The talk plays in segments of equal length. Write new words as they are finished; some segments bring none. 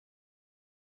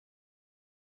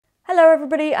Hello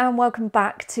everybody and welcome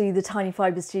back to the Tiny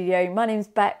Fibre Studio. My name's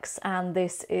Bex and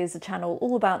this is a channel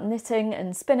all about knitting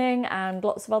and spinning and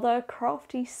lots of other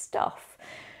crafty stuff.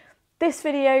 This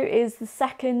video is the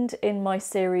second in my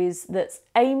series that's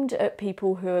aimed at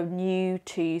people who are new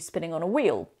to spinning on a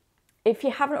wheel. If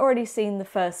you haven't already seen the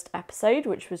first episode,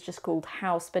 which was just called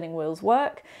How Spinning Wheels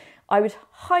Work, I would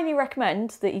highly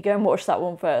recommend that you go and watch that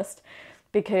one first,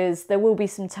 because there will be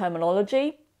some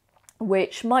terminology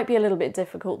which might be a little bit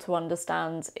difficult to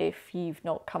understand if you've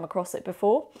not come across it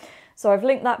before. So I've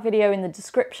linked that video in the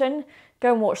description.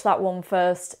 Go and watch that one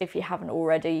first if you haven't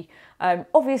already.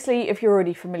 Obviously, if you're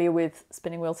already familiar with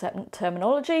spinning wheel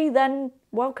terminology, then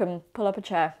welcome, pull up a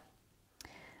chair.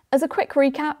 As a quick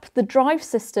recap, the drive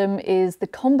system is the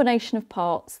combination of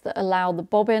parts that allow the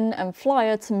bobbin and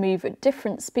flyer to move at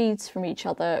different speeds from each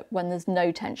other when there's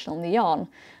no tension on the yarn,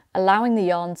 allowing the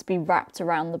yarn to be wrapped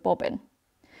around the bobbin.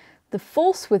 The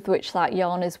force with which that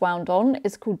yarn is wound on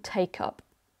is called take-up.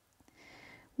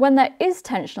 When there is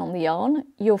tension on the yarn,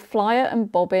 your flyer and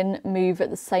bobbin move at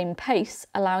the same pace,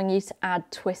 allowing you to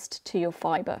add twist to your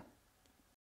fibre.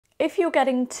 If you're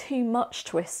getting too much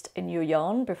twist in your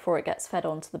yarn before it gets fed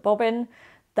onto the bobbin,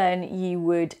 then you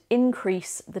would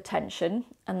increase the tension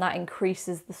and that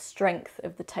increases the strength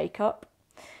of the take-up.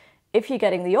 If you're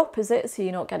getting the opposite, so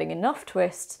you're not getting enough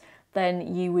twist,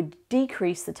 then you would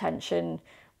decrease the tension,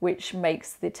 which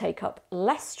makes the take-up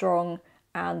less strong,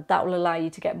 and that will allow you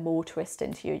to get more twist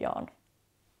into your yarn.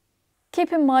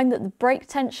 Keep in mind that the break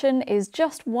tension is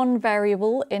just one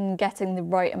variable in getting the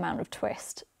right amount of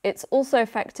twist. It's also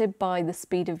affected by the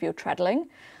speed of your treadling,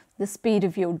 the speed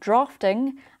of your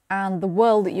drafting, and the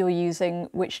whirl that you're using,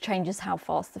 which changes how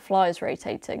fast the fly is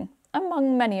rotating,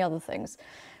 among many other things.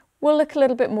 We'll look a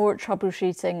little bit more at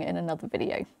troubleshooting in another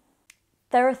video.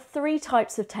 There are three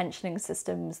types of tensioning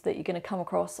systems that you're going to come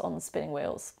across on spinning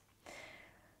wheels.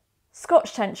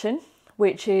 Scotch tension,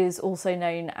 which is also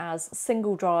known as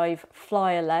single drive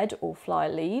flyer lead or flyer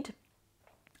lead.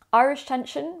 Irish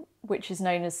tension, which is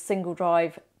known as single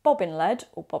drive bobbin lead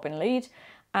or bobbin lead,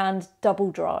 and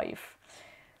double drive.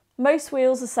 Most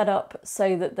wheels are set up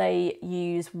so that they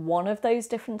use one of those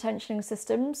different tensioning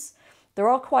systems. There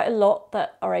are quite a lot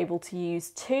that are able to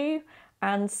use two,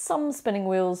 and some spinning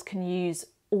wheels can use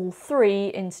all three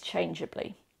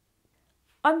interchangeably.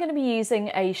 I'm going to be using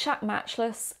a Schacht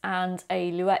Matchless and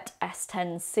a Louet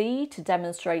S10C to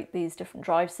demonstrate these different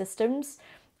drive systems.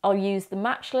 I'll use the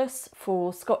Matchless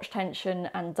for Scotch tension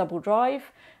and double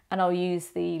drive, and I'll use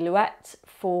the Louet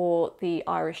for the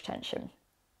Irish tension.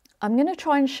 I'm going to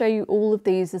try and show you all of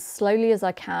these as slowly as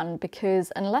I can,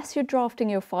 because unless you're drafting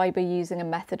your fibre using a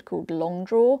method called long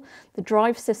draw, the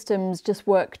drive systems just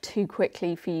work too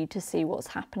quickly for you to see what's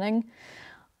happening.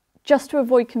 Just to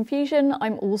avoid confusion,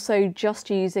 I'm also just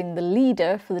using the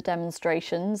leader for the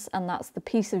demonstrations, and that's the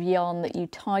piece of yarn that you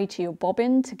tie to your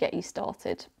bobbin to get you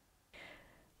started.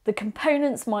 The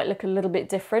components might look a little bit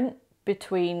different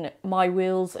between my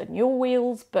wheels and your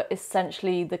wheels, but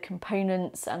essentially the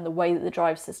components and the way that the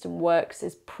drive system works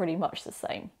is pretty much the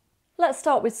same. Let's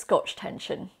start with Scotch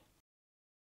tension.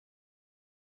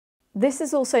 This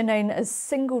is also known as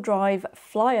single drive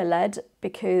flyer lead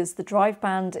because the drive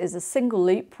band is a single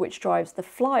loop which drives the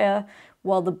flyer,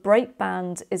 while the brake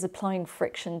band is applying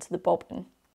friction to the bobbin.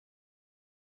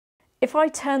 If I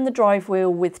turn the drive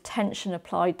wheel with tension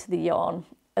applied to the yarn,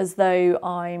 as though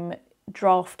I'm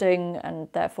drafting and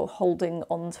therefore holding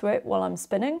onto it while I'm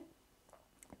spinning,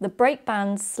 the brake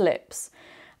band slips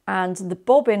and the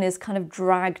bobbin is kind of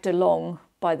dragged along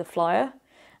by the flyer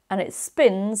and it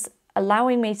spins,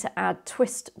 allowing me to add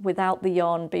twist without the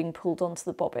yarn being pulled onto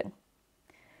the bobbin.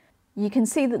 You can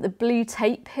see that the blue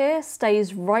tape here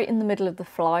stays right in the middle of the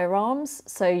flyer arms,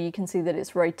 so you can see that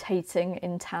it's rotating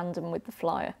in tandem with the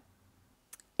flyer.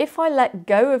 If I let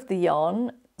go of the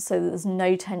yarn so that there's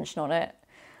no tension on it,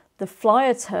 the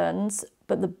flyer turns,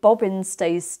 but the bobbin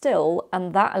stays still,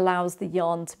 and that allows the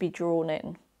yarn to be drawn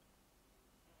in.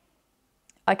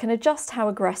 I can adjust how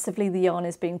aggressively the yarn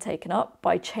is being taken up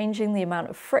by changing the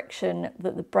amount of friction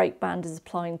that the brake band is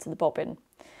applying to the bobbin.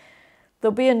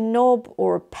 There'll be a knob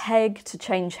or a peg to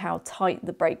change how tight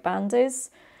the brake band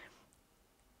is,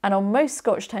 and on most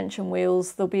Scotch tension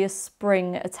wheels there'll be a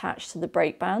spring attached to the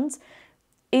brake band,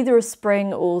 either a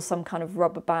spring or some kind of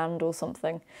rubber band or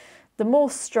something. The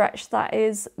more stretched that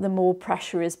is, the more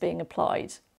pressure is being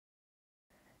applied.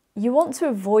 You want to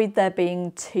avoid there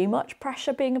being too much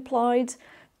pressure being applied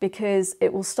because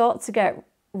it will start to get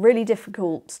really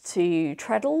difficult to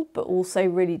treadle, but also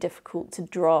really difficult to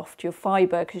draft your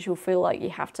fibre because you'll feel like you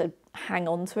have to hang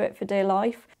on to it for dear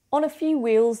life. On a few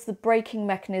wheels, the braking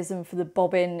mechanism for the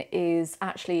bobbin is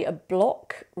actually a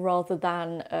block rather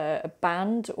than a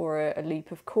band or a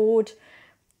loop of cord.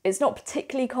 It's not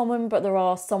particularly common, but there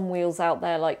are some wheels out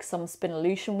there, like some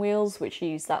spinolution wheels, which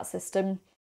use that system.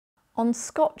 On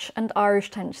Scotch and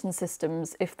Irish tension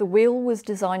systems, if the wheel was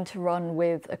designed to run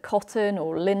with a cotton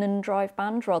or linen drive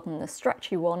band rather than a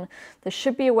stretchy one, there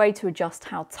should be a way to adjust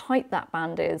how tight that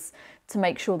band is to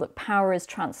make sure that power is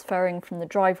transferring from the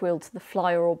drive wheel to the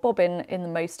flyer or bobbin in the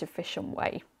most efficient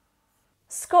way.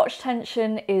 Scotch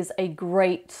tension is a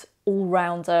great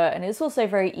all-rounder, and it's also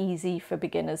very easy for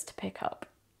beginners to pick up.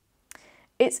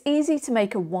 It's easy to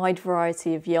make a wide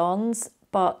variety of yarns,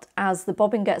 but as the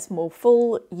bobbin gets more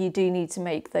full, you do need to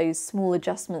make those small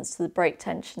adjustments to the brake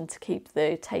tension to keep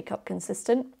the take-up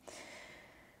consistent.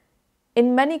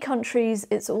 In many countries,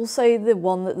 it's also the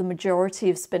one that the majority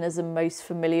of spinners are most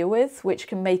familiar with, which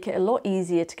can make it a lot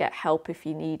easier to get help if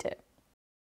you need it.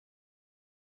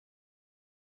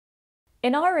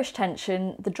 In Irish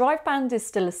tension, the drive band is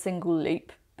still a single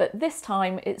loop, but this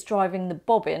time it's driving the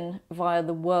bobbin via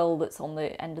the whirl that's on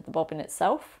the end of the bobbin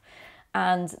itself,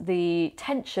 and the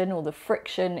tension or the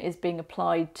friction is being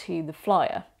applied to the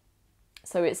flyer.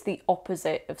 So it's the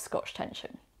opposite of Scotch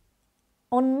tension.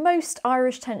 On most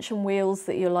Irish tension wheels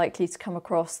that you're likely to come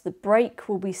across, the brake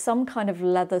will be some kind of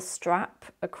leather strap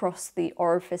across the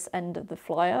orifice end of the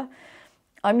flyer.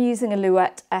 I'm using a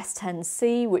Louet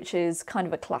S10C, which is kind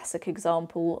of a classic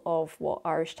example of what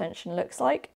Irish tension looks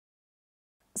like.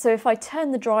 So if I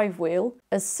turn the drive wheel,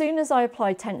 as soon as I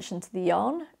apply tension to the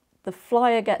yarn, the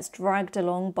flyer gets dragged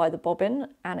along by the bobbin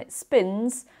and it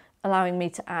spins, allowing me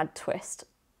to add twist.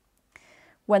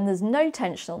 When there's no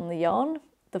tension on the yarn,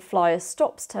 the flyer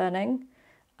stops turning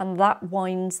and that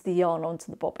winds the yarn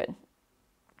onto the bobbin.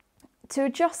 To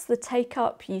adjust the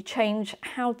take-up, you change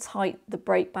how tight the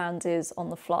brake band is on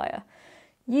the flyer.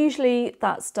 Usually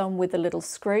that's done with a little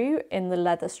screw in the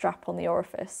leather strap on the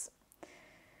orifice.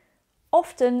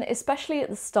 Often, especially at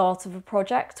the start of a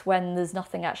project when there's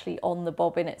nothing actually on the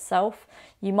bobbin itself,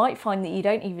 you might find that you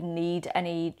don't even need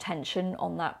any tension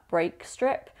on that brake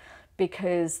strip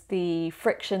because the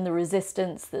friction, the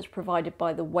resistance that's provided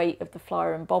by the weight of the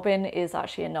flyer and bobbin is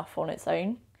actually enough on its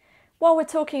own. While we're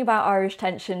talking about Irish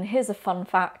tension, here's a fun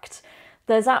fact.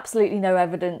 There's absolutely no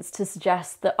evidence to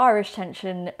suggest that Irish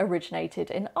tension originated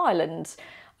in Ireland.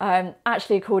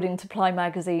 Actually, according to Ply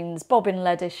magazine's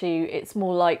bobbin-led issue, it's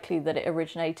more likely that it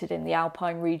originated in the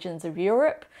alpine regions of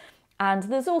Europe. And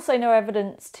there's also no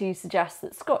evidence to suggest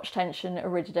that Scotch tension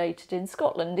originated in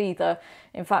Scotland either.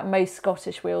 In fact, most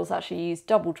Scottish wheels actually use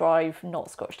double drive, not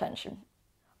Scotch tension.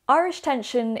 Irish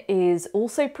tension is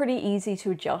also pretty easy to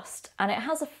adjust, and it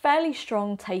has a fairly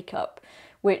strong take-up,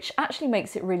 which actually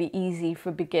makes it really easy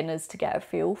for beginners to get a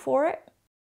feel for it.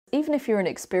 Even if you're an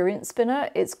experienced spinner,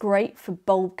 it's great for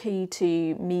bulky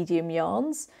to medium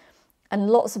yarns, and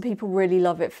lots of people really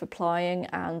love it for plying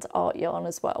and art yarn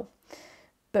as well.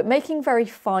 But making very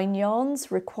fine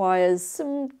yarns requires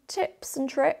some tips and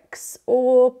tricks,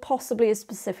 or possibly a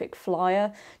specific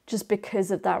flyer, just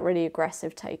because of that really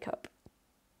aggressive take-up.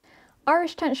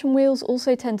 Irish tension wheels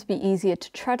also tend to be easier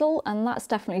to treadle, and that's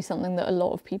definitely something that a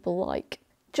lot of people like.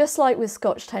 Just like with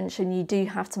Scotch tension, you do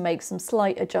have to make some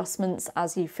slight adjustments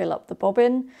as you fill up the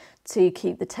bobbin to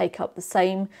keep the take-up the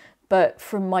same, but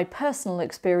from my personal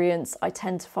experience, I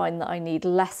tend to find that I need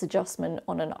less adjustment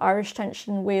on an Irish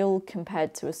tension wheel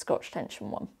compared to a Scotch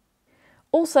tension one.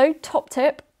 Also, top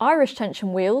tip, Irish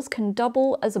tension wheels can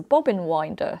double as a bobbin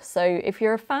winder, so if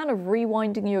you're a fan of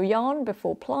rewinding your yarn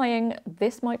before plying,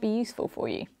 this might be useful for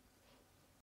you.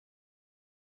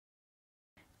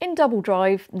 In double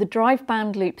drive, the drive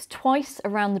band loops twice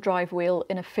around the drive wheel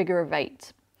in a figure of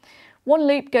 8. One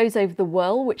loop goes over the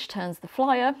whirl, which turns the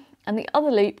flyer, and the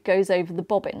other loop goes over the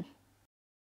bobbin.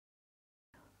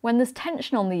 When there's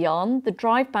tension on the yarn, the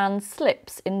drive band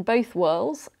slips in both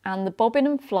whirls and the bobbin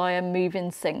and flyer move in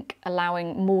sync,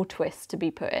 allowing more twist to be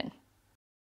put in.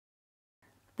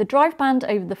 The drive band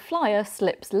over the flyer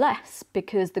slips less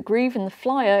because the groove in the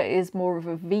flyer is more of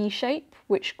a V shape,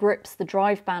 which grips the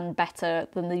drive band better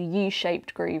than the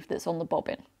U-shaped groove that's on the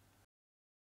bobbin.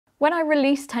 When I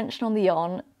release tension on the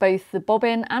yarn, both the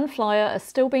bobbin and flyer are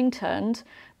still being turned,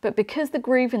 but because the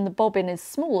groove in the bobbin is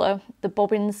smaller, the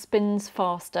bobbin spins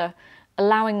faster,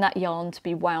 allowing that yarn to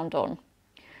be wound on.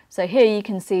 So here you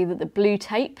can see that the blue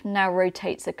tape now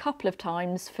rotates a couple of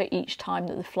times for each time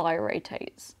that the flyer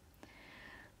rotates.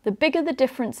 The bigger the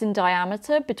difference in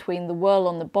diameter between the whirl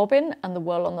on the bobbin and the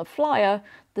whirl on the flyer,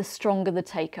 the stronger the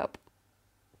take-up.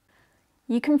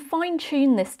 You can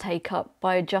fine-tune this take-up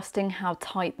by adjusting how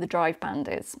tight the drive band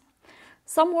is.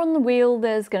 Somewhere on the wheel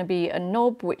there's going to be a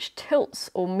knob which tilts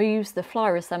or moves the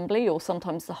flyer assembly, or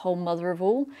sometimes the whole mother of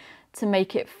all, to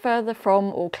make it further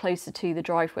from or closer to the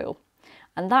drive wheel.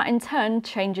 And that in turn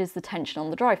changes the tension on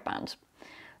the drive band.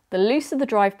 The looser the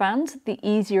drive band, the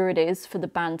easier it is for the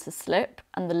band to slip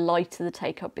and the lighter the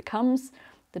take-up becomes.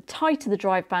 The tighter the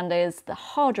drive band is, the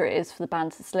harder it is for the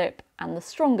band to slip and the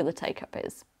stronger the take-up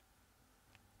is.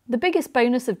 The biggest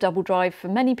bonus of double drive for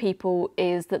many people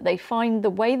is that they find the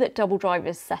way that double drive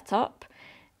is set up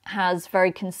has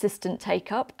very consistent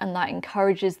take-up, and that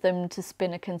encourages them to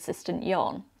spin a consistent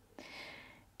yarn.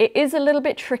 It is a little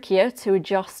bit trickier to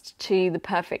adjust to the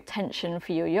perfect tension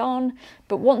for your yarn,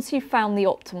 but once you've found the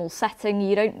optimal setting,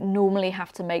 you don't normally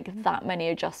have to make that many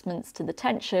adjustments to the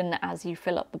tension as you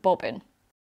fill up the bobbin.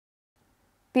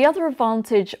 The other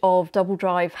advantage of double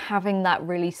drive having that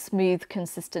really smooth,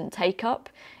 consistent take-up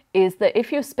is that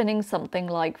if you're spinning something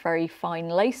like very fine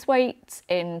lace weight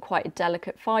in quite a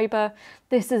delicate fibre,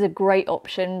 this is a great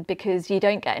option because you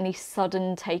don't get any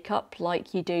sudden take-up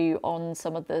like you do on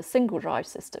some of the single drive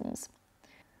systems.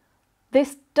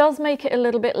 This does make it a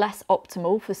little bit less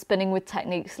optimal for spinning with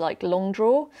techniques like long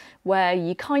draw, where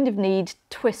you kind of need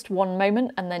twist one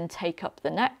moment and then take up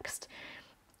the next.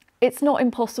 It's not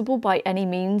impossible by any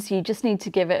means, you just need to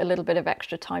give it a little bit of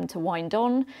extra time to wind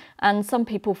on, and some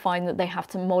people find that they have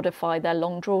to modify their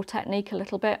long draw technique a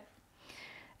little bit.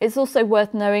 It's also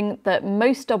worth knowing that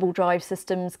most double drive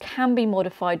systems can be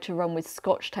modified to run with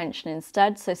Scotch Tension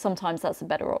instead, so sometimes that's a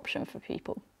better option for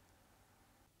people.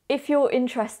 If you're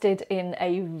interested in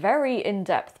a very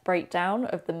in-depth breakdown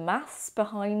of the maths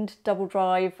behind double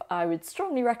drive, I would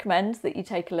strongly recommend that you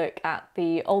take a look at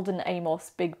the Alden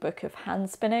Amos Big Book of Hand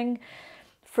Spinning.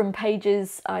 From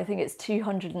pages, I think it's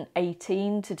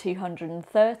 218 to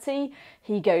 230,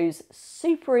 he goes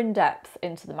super in-depth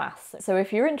into the maths. So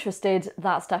if you're interested,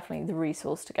 that's definitely the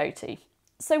resource to go to.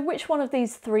 So which one of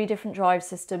these three different drive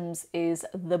systems is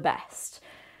the best?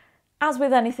 As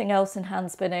with anything else in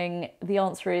hand spinning, the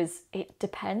answer is it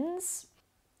depends.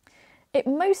 It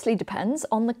mostly depends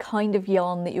on the kind of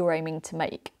yarn that you're aiming to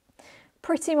make.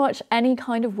 Pretty much any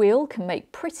kind of wheel can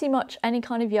make pretty much any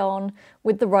kind of yarn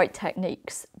with the right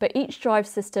techniques, but each drive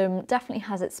system definitely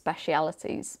has its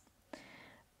specialities.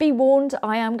 Be warned,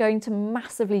 I am going to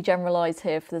massively generalise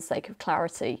here for the sake of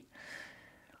clarity.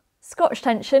 Scotch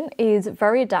Tension is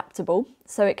very adaptable,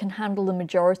 so it can handle the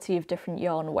majority of different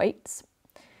yarn weights,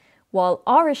 while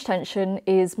Irish Tension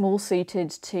is more suited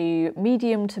to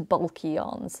medium to bulky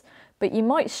yarns, but you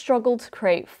might struggle to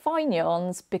create fine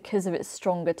yarns because of its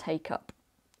stronger take-up.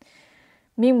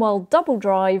 Meanwhile, double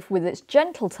drive with its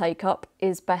gentle take-up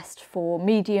is best for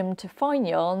medium to fine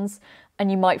yarns,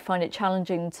 and you might find it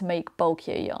challenging to make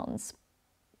bulkier yarns.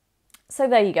 So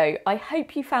there you go. I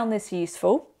hope you found this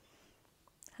useful.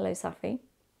 Hello, Safi.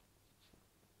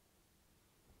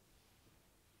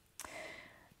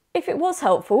 If it was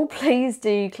helpful, please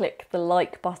do click the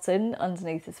like button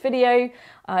underneath this video.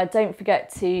 Don't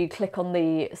forget to click on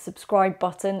the subscribe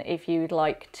button if you would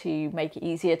like to make it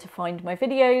easier to find my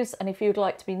videos, and if you would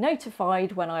like to be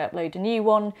notified when I upload a new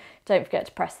one, don't forget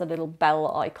to press the little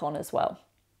bell icon as well.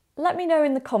 Let me know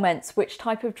in the comments which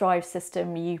type of drive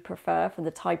system you prefer for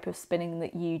the type of spinning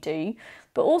that you do,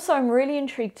 but also I'm really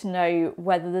intrigued to know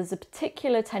whether there's a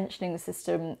particular tensioning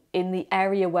system in the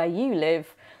area where you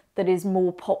live that is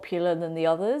more popular than the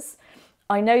others.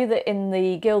 I know that in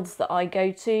the guilds that I go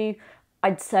to,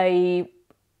 I'd say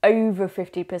over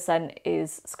 50%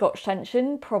 is Scotch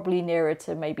Tension, probably nearer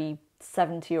to maybe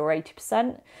 70 or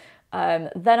 80%.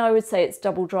 Then I would say it's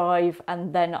double drive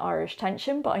and then Irish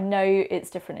Tension, but I know it's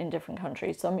different in different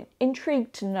countries, so I'm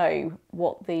intrigued to know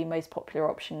what the most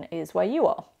popular option is where you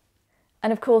are.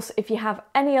 And of course, if you have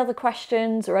any other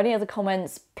questions or any other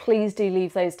comments, please do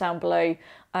leave those down below.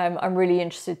 I'm really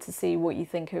interested to see what you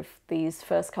think of these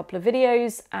first couple of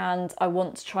videos, and I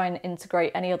want to try and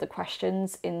integrate any other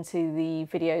questions into the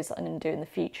videos that I'm going to do in the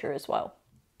future as well.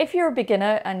 If you're a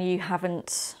beginner and you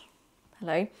haven't,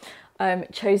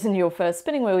 chosen your first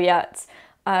spinning wheel yet,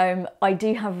 I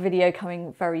do have a video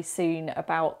coming very soon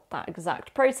about that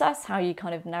exact process, how you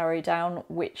kind of narrow down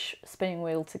which spinning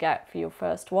wheel to get for your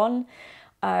first one.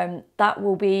 That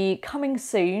will be coming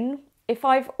soon. If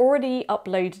I've already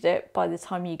uploaded it by the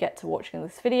time you get to watching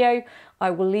this video,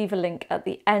 I will leave a link at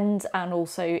the end and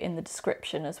also in the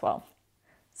description as well.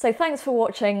 So thanks for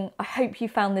watching. I hope you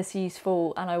found this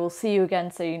useful, and I will see you again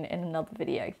soon in another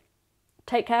video.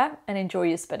 Take care and enjoy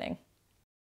your spinning.